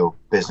entrepreneurial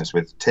business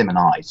with Tim and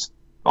I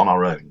on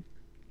our own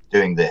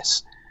doing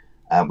this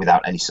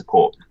without any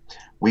support,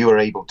 we were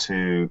able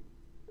to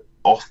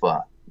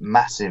offer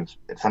massive,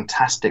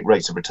 fantastic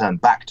rates of return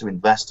back to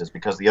investors,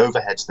 because the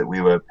overheads that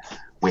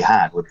we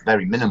had were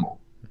very minimal,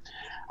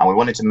 and we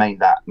wanted to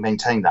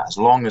maintain that as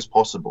long as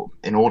possible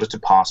in order to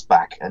pass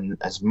back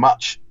as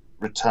much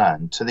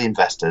return to the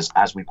investors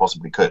as we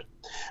possibly could.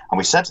 And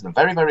we said to them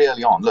very, very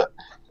early on, look,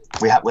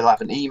 we'll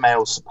have an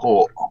email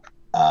support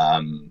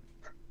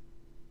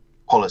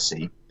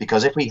policy,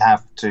 because if we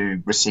have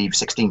to receive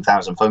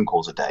 16,000 phone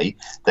calls a day,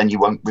 then we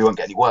won't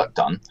get any work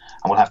done,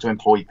 and we'll have to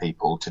employ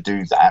people to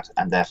do that,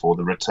 and therefore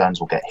the returns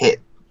will get hit.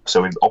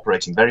 So we're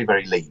operating very,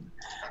 very lean.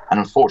 And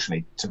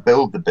unfortunately, to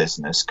build the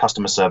business,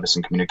 customer service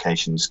and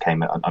communications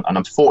came an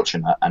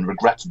unfortunate and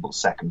regrettable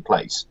second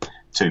place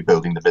to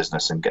building the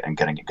business and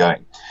getting it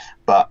going.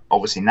 But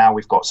obviously now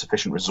we've got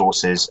sufficient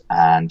resources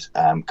and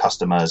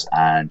customers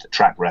and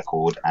track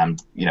record,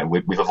 and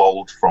we've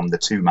evolved from the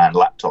 2-man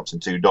laptops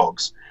and 2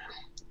 dogs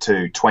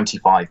to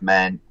 25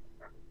 men,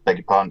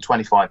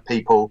 25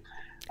 people,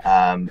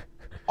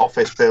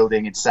 office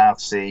building in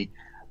Southsea,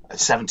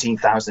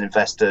 17,000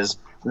 investors,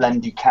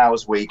 Lendy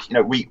Cows Week.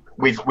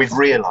 We've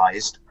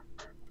realised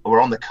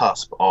we're on the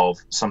cusp of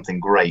something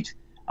great,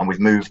 and we've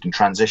moved and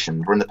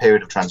transitioned. We're in the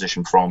period of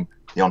transition from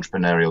the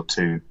entrepreneurial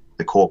to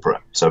the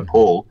corporate. So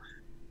Paul,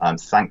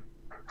 thank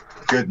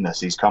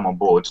goodness he's come on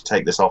board to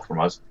take this off from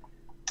us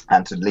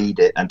and to lead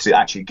it and to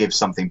actually give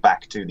something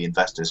back to the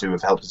investors who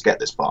have helped us get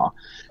this far.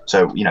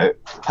 So,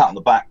 pat on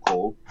the back,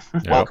 Paul.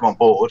 Yep. Welcome on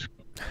board.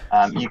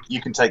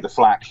 You can take the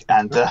flak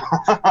and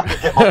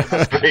get off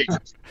the street.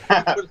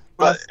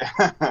 but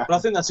I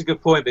think that's a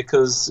good point,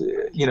 because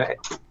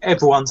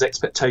everyone's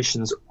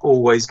expectations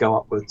always go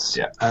upwards.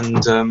 Yeah.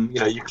 And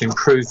you can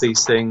improve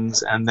these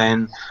things, and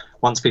then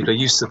once people are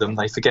used to them,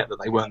 they forget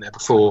that they weren't there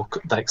before.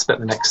 They expect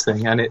the next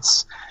thing, and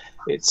it's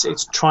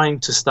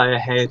trying to stay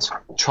ahead,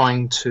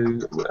 trying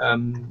to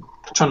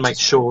make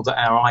sure that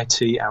our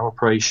IT, our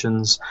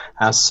operations,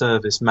 our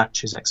service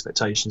matches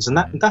expectations, and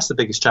that's the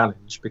biggest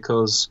challenge,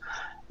 because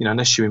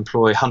unless you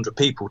employ 100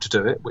 people to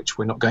do it, which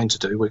we're not going to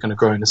do, we're going to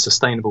grow in a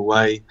sustainable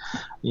way,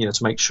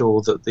 to make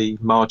sure that the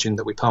margin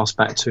that we pass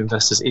back to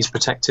investors is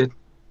protected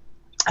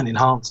and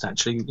enhanced,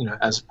 actually,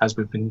 as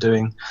we've been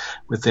doing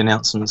with the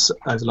announcements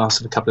over the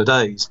last couple of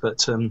days.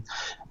 But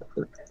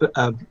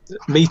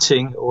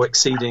meeting or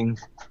exceeding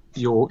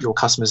your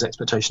customers'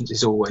 expectations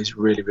is always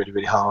really, really,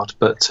 really hard.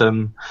 But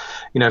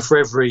for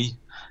every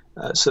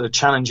sort of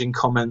challenging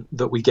comment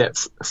that we get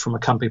from a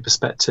company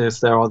perspective,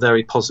 there are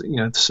very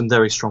positive, some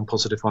very strong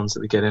positive ones that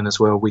we get in as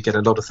well. We get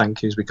a lot of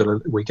thank yous, we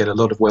get a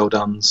lot of well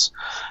dones,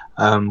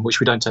 which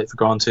we don't take for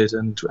granted,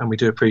 and we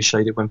do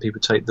appreciate it when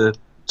people take the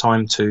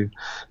time to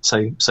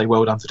say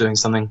well done for doing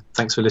something,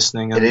 thanks for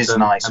listening. It is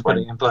nice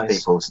when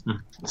people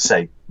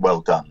say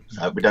well done.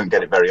 We don't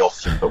get it very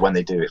often, but when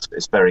they do,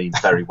 it's very,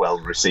 very well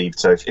received.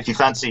 So if you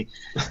fancy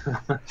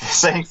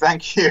saying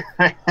thank you,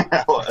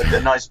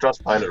 a nice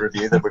Trustpilot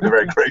review, then we'd be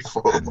very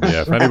grateful.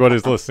 Yeah, if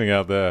anybody's listening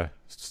out there,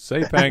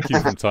 say thank you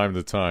from time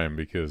to time,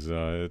 because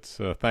it's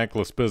a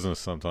thankless business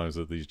sometimes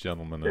that these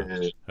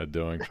gentlemen are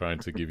doing, trying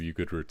to give you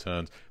good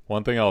returns.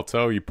 One thing I'll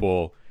tell you,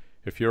 Paul,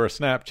 if you're a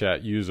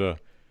Snapchat user,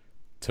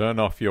 turn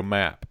off your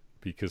map,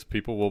 because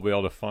people will be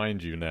able to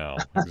find you now,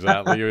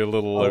 exactly your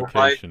little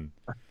location.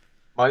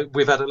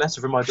 We've had a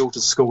letter from my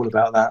daughter's school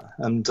about that,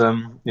 and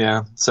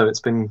so it's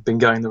been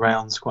going the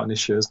rounds. Quite an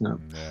issue, isn't it?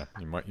 Yeah,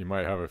 you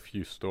might have a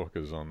few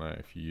stalkers on that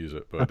if you use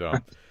it.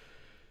 But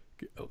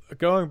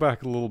going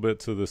back a little bit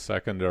to the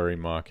secondary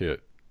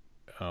market,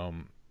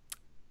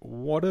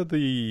 what are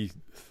the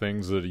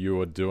things that you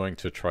are doing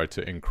to try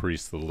to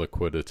increase the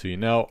liquidity?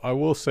 Now, I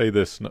will say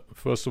this,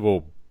 first of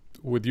all,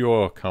 with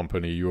your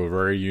company, you are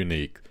very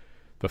unique.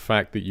 The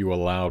fact that you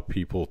allowed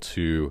people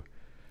to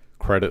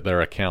credit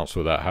their accounts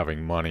without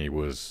having money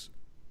was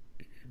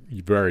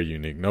very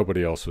unique.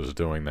 Nobody else was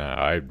doing that.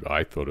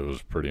 I thought it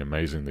was pretty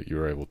amazing that you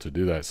were able to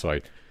do that. So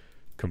I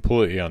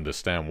completely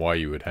understand why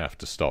you would have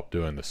to stop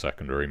doing the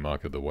secondary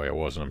market the way it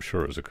was. And I'm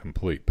sure it was a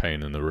complete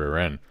pain in the rear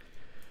end.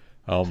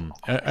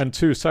 And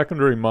two,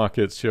 secondary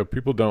markets,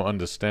 people don't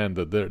understand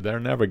that they're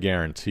never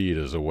guaranteed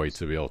as a way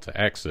to be able to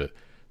exit.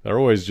 They're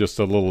always just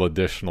a little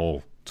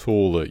additional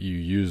tool that you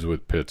use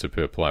with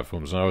peer-to-peer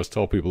platforms. And I always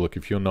tell people, look,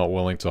 if you're not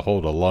willing to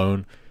hold a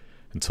loan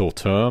until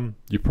term,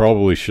 you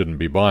probably shouldn't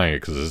be buying it,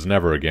 because there's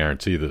never a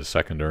guarantee that the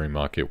secondary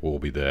market will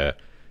be there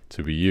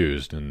to be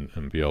used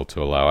and be able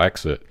to allow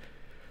exit.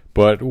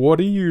 But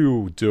what are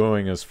you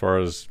doing as far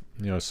as,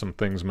 some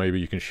things maybe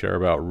you can share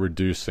about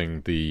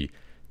reducing the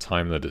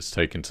time that it's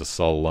taken to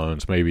sell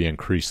loans, maybe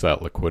increase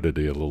that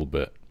liquidity a little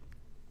bit?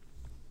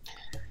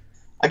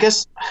 I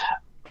guess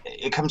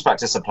it comes back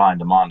to supply and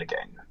demand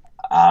again.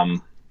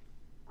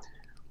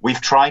 We've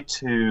tried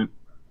to,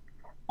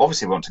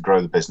 obviously we want to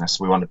grow the business.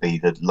 We want to be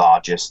the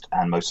largest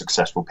and most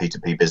successful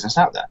P2P business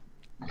out there.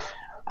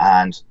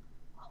 And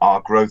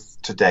our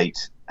growth to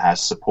date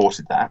has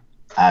supported that,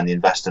 and the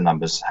investor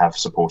numbers have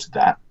supported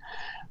that.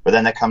 But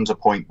then there comes a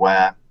point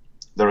where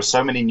there are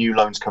so many new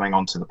loans coming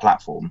onto the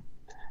platform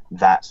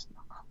that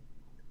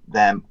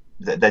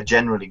they're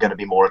generally going to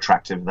be more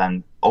attractive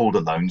than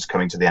older loans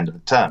coming to the end of the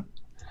term.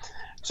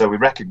 So we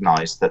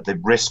recognized that the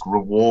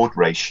risk-reward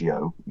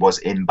ratio was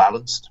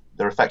imbalanced.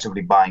 They're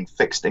effectively buying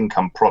fixed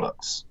income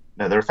products.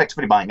 No, they're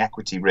effectively buying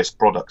equity risk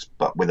products,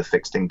 but with a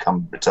fixed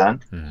income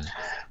return. Mm.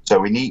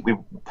 So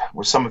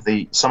some of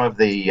the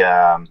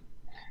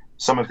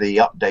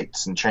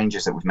updates and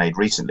changes that we've made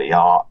recently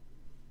are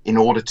in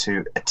order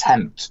to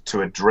attempt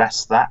to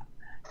address that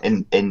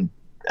in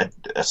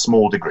a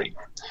small degree.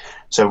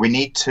 So we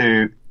need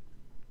to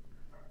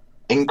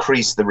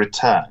increase the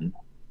return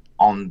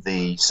on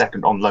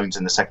loans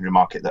in the secondary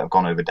market that have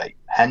gone over date.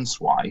 Hence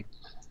why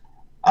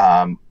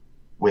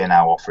we are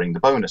now offering the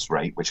bonus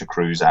rate, which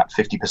accrues at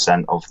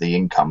 50% of the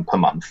income per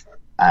month,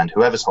 and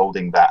whoever's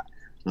holding that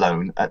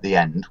loan at the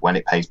end, when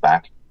it pays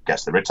back,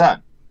 gets the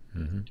return.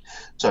 Mm-hmm.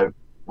 So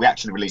we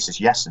actually released this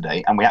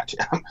yesterday, and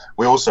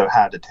we also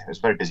had it was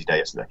a very busy day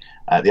yesterday.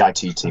 The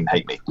IT team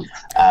hate me,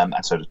 and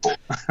so does Paul.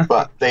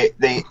 But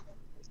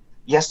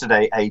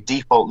yesterday, a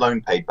default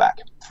loan paid back.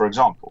 For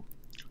example,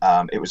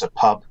 it was a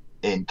pub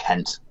in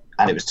Kent,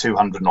 and it was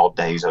 200 and odd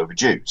days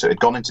overdue. So it had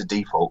gone into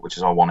default, which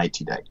is our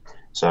 180 day.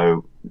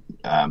 So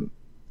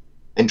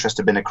interest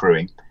had been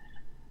accruing,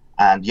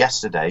 and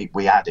yesterday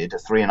we added a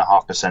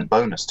 3.5%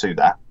 bonus to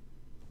that,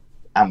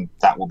 and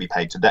that will be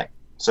paid today.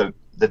 So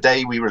the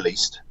day we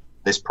released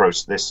this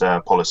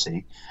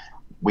policy,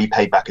 we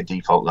paid back a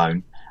default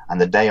loan, and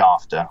the day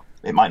after,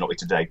 it might not be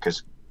today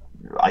because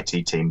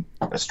IT team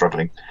are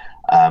struggling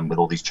with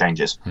all these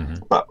changes,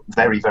 but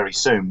very, very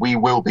soon we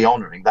will be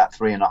honouring that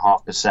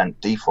 3.5%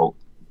 default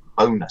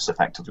bonus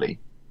effectively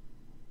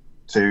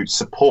to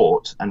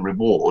support and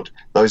reward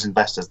those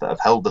investors that have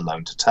held the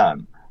loan to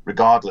term,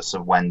 regardless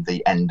of when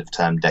the end of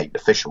term date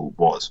official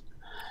was.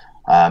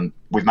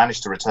 We've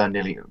managed to return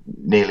nearly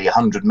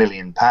 £100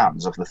 million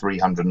of the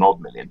 300 and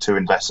odd million to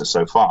investors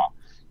so far.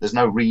 There's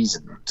no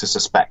reason to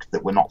suspect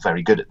that we're not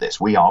very good at this.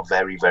 We are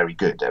very, very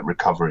good at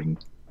recovering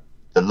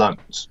the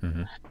loans.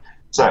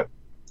 So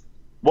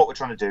what we're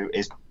trying to do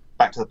is,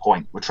 back to the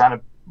point, we're trying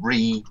to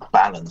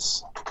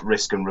rebalance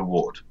risk and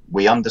reward.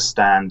 We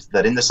understand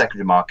that in the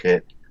secondary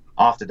market,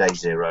 after day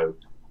zero,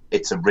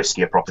 it's a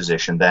riskier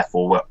proposition.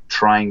 Therefore, we're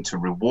trying to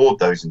reward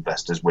those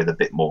investors with a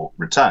bit more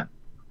return.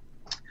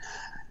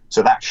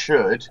 So that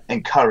should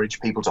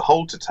encourage people to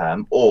hold to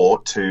term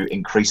or to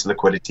increase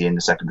liquidity in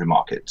the secondary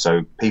market.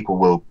 So people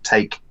will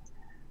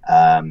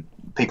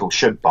people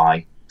should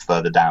buy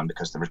further down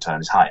because the return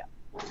is higher.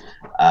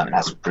 And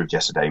as proved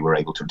yesterday, we're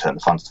able to return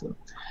the funds to them.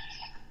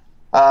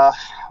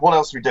 What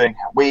else are we doing?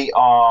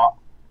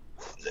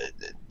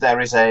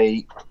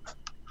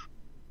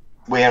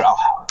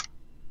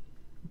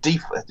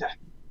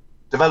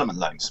 Development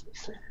loans.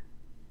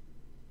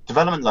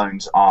 Development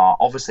loans are,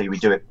 obviously, we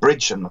do a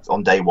bridge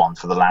on day one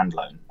for the land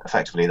loan.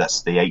 Effectively,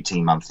 that's the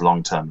 18-month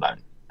long-term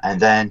loan. And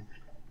then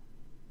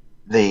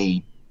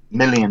the £1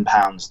 million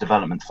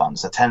development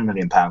funds, the £10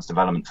 million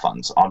development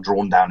funds, are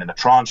drawn down in a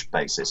tranche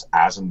basis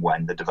as and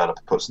when the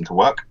developer puts them to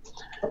work.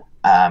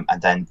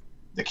 And then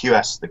the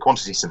QS, the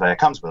quantity surveyor,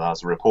 comes with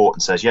us a report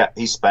and says, yeah,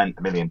 he's spent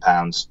 £1 million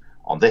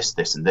on this,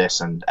 this, and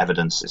this, and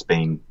evidence is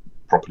being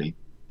properly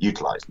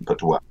utilised and put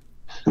to work.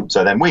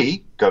 So then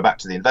we go back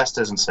to the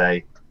investors and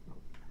say,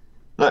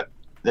 look,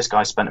 this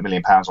guy spent £1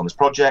 million on this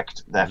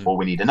project, therefore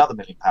we need another £1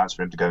 million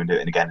for him to go and do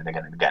it again and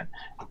again and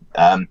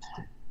again.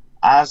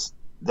 As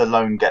the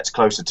loan gets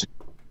closer to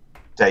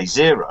day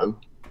zero,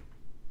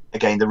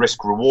 again, the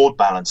risk-reward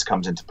balance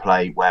comes into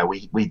play, where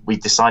we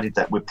decided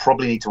that we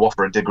probably need to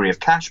offer a degree of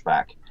cash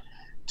back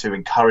to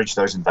encourage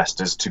those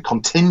investors to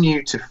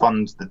continue to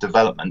fund the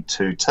development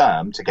to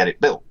term to get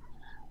it built,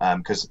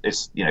 because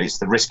it's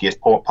the riskiest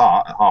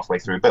part halfway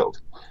through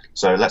build.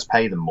 So let's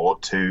pay them more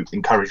to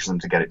encourage them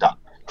to get it done.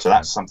 So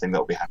that's something that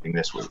will be happening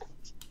this week.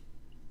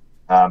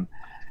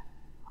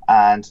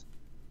 And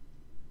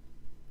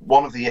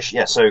one of the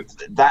issues, so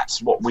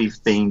that's what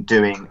we've been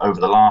doing over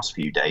the last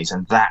few days,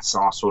 and that's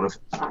our sort of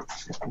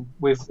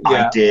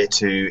idea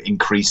to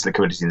increase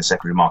liquidity in the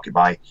secondary market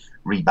by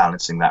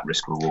rebalancing that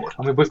risk reward.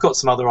 I mean, we've got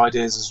some other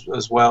ideas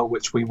as well,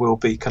 which we will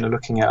be kind of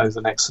looking at over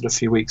the next sort of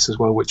few weeks as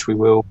well, which we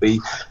will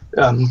be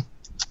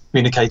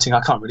communicating.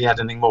 I can't really add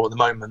anything more at the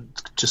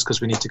moment, just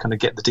because we need to kind of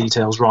get the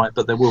details right,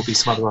 but there will be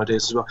some other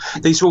ideas as well.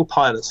 These are all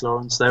pilots,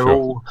 Lawrence. They're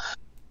all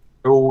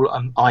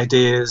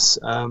ideas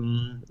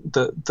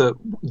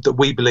that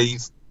we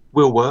believe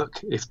will work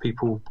if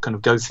people kind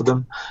of go for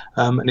them,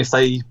 and if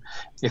they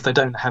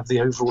don't have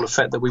the overall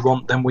effect that we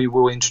want, then we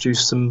will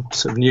introduce some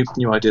sort of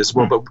new ideas as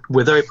well. But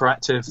we're very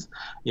proactive.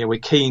 We're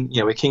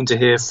keen to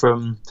hear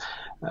from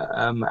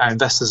our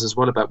investors as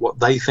well about what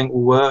they think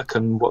will work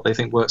and what they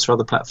think works for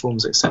other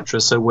platforms,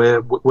 etc. So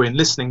we're in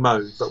listening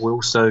mode, but we're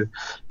also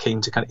keen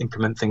to kind of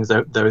implement things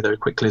very, very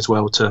quickly as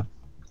well to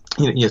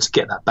to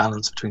get that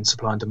balance between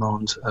supply and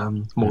demand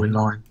more in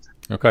line.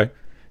 Okay.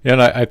 Yeah,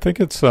 and I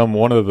think it's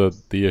one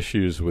of the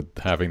issues with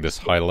having this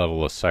high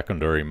level of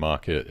secondary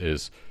market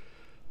is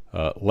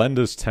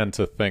lenders tend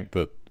to think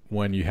that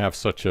when you have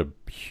such a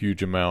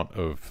huge amount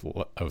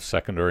of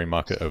secondary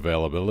market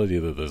availability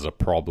that there's a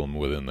problem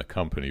within the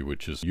company,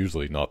 which is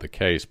usually not the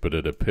case, but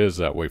it appears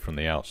that way from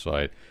the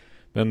outside.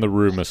 Then the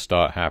rumors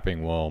start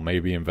happening, well,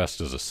 maybe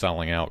investors are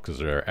selling out because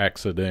they're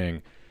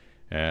exiting.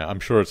 I'm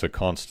sure it's a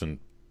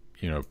constant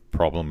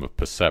problem of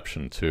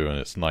perception too, and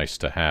it's nice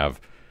to have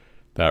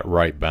that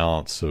right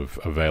balance of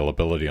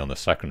availability on the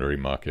secondary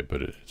market, but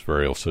it's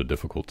very also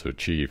difficult to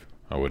achieve,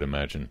 I would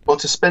imagine. Well,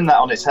 to spin that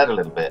on its head a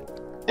little bit,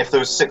 if there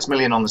was 6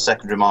 million on the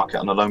secondary market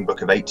on a loan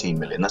book of 18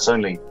 million, that's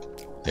only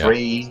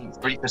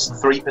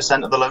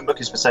 3% of the loan book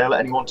is for sale at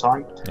any one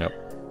time. Yep.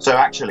 So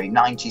actually,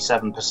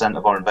 97%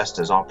 of our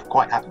investors are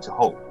quite happy to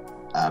hold,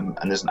 and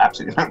there's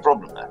absolutely no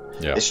problem there.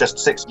 Yeah. It's just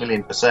 6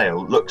 million for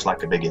sale looks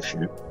like a big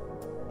issue,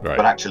 Right.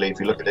 but actually, if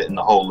you look at it in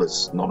the whole,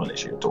 it's not an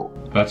issue at all.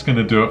 That's going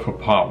to do it for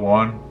part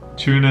 1.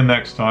 Tune in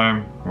next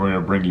time. We're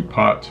going to bring you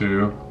part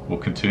 2. We'll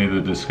continue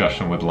the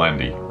discussion with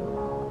Lendy.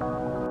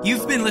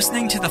 You've been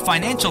listening to the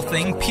Financial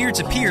Thing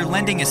Peer-to-Peer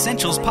Lending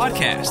Essentials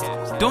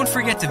podcast. Don't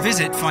forget to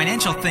visit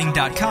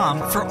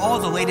financialthing.com for all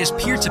the latest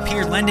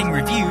peer-to-peer lending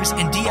reviews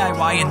and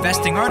DIY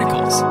investing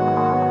articles.